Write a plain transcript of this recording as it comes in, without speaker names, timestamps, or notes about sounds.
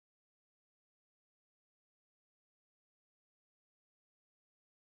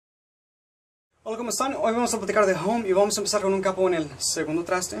Hola, ¿cómo están? Hoy vamos a platicar de home y vamos a empezar con un capo en el segundo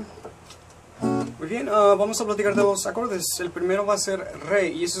traste. Muy bien, vamos a platicar de los acordes. El primero va a ser re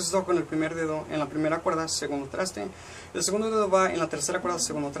y eso se toca con el primer dedo en la primera cuerda, segundo traste. El segundo dedo va en la tercera cuerda,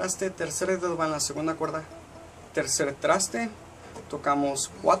 segundo traste. Tercer dedo va en la segunda cuerda, tercer traste. Tocamos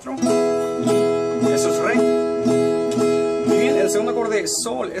 4 y eso es re. Muy bien, el segundo acorde es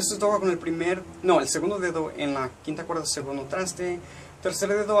sol. Eso se toca con el segundo dedo en la quinta cuerda, segundo traste. Tercer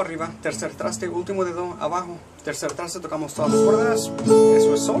dedo arriba, tercer traste, último dedo abajo, tercer traste, tocamos todas las cuerdas,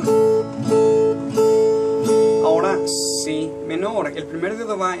 eso es sol. Ahora si menor, el primer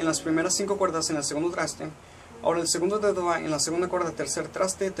dedo va en las primeras 5 cuerdas en el segundo traste. Ahora el segundo dedo va en la segunda cuerda, tercer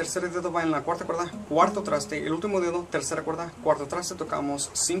traste, tercer dedo va en la cuarta cuerda, cuarto traste, el último dedo, tercera cuerda, cuarto traste,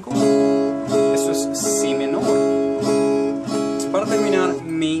 tocamos 5, eso es si menor. Para terminar,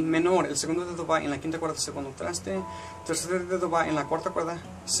 mi menor, el segundo dedo va en la quinta cuerda, segundo traste, tercer dedo va en la cuarta cuerda,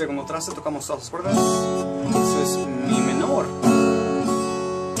 segundo traste, tocamos todas las cuerdas, eso es mi menor.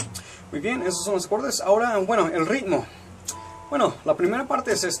 Muy bien, esos son los acordes. Ahora, bueno, el ritmo. Bueno, la primera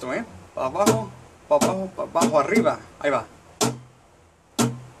parte es esto, para abajo, para abajo, para abajo, arriba, ahí va.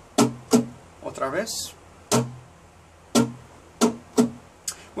 Otra vez.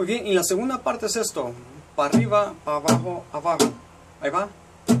 Muy bien, y la segunda parte es esto, para arriba, para abajo, abajo. Ahí va.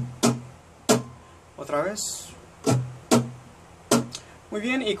 Otra vez. Muy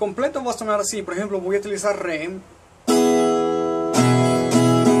bien, y completo va a sonar así. Por ejemplo, voy a utilizar re.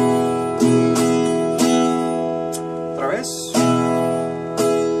 Otra vez.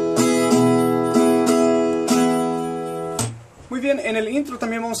 Muy bien, en el intro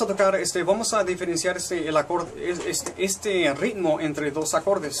también vamos a tocar, vamos a diferenciar el acorde, este ritmo entre dos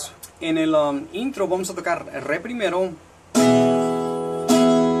acordes. En el intro vamos a tocar re primero.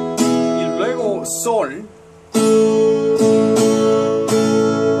 Luego sol,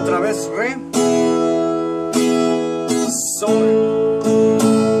 otra vez re, sol.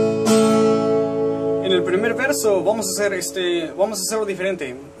 En el primer verso vamos a hacerlo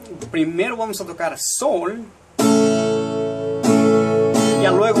diferente. Primero vamos a tocar sol y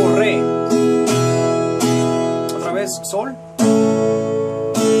luego re. Otra vez sol,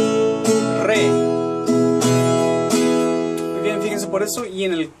 re. Fíjense por eso, y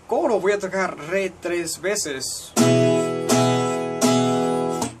en el coro voy a tocar re 3 veces.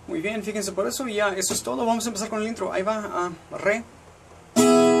 Muy bien, fíjense por eso, y ya, eso es todo. Vamos a empezar con el intro. Ahí va, re.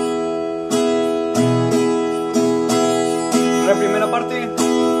 Re primera parte.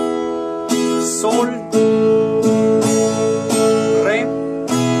 Sol. Re.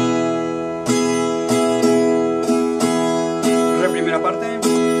 Re primera parte.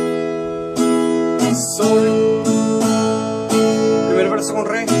 Sol. Con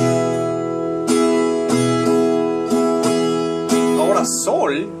re. Ahora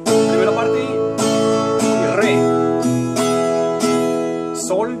sol, primera parte y re.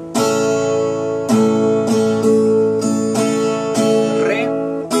 Sol, re.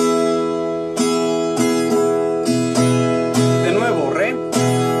 De nuevo re.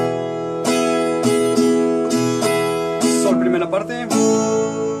 Sol, primera parte.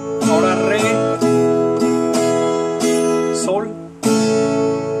 Ahora re. Sol.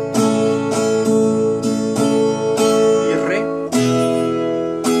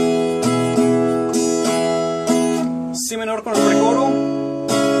 Si menor con el precoro,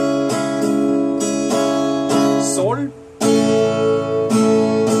 sol,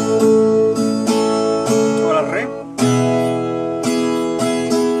 ahora re,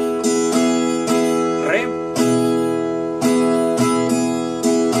 re,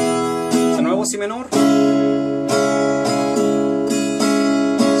 de nuevo si menor,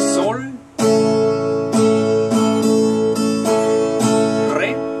 sol,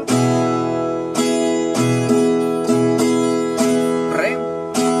 re.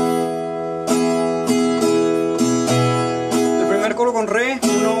 Con re, 1,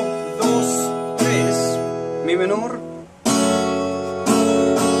 2, 3, mi menor,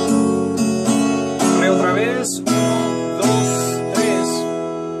 re otra vez, 1, 2, 3,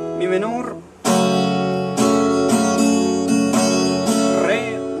 mi menor,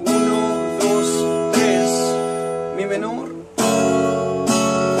 re, 1, 2, 3, mi menor,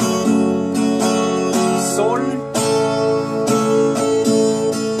 sol,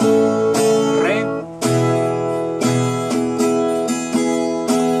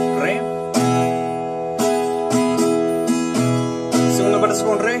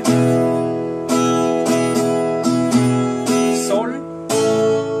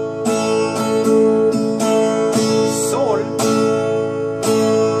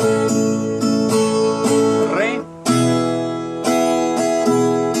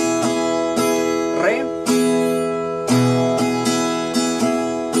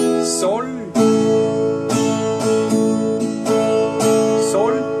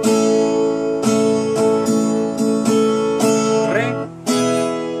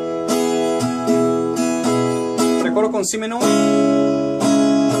 con si menor,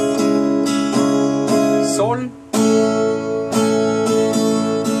 sol,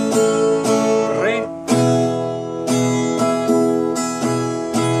 re,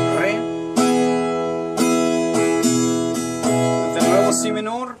 re, de nuevo si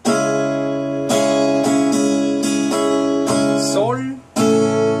menor, sol,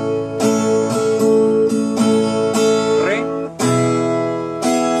 re,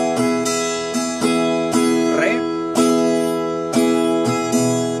 re,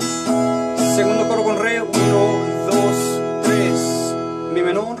 segundo coro con re, 1, 2, 3, mi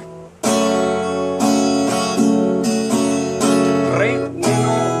menor, re, 1,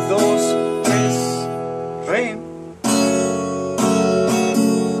 2, 3, re,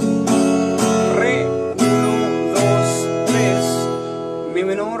 re, 1, 2, 3, mi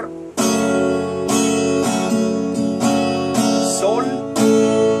menor, sol,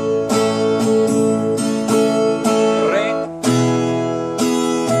 re,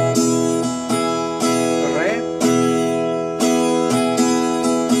 re,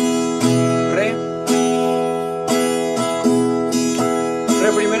 re,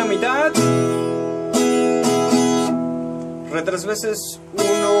 re primera mitad, re tres veces, 1,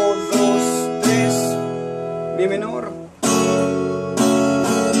 2, 3, mi menor,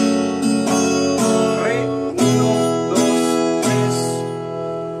 re, 1, 2,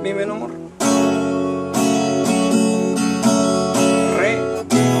 3, mi menor, re,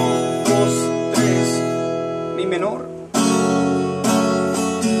 1, 2, 3, mi menor,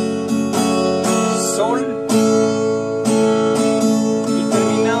 sol, y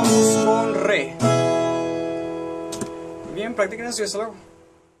terminamos con re. Bien, practiquen eso y hasta luego.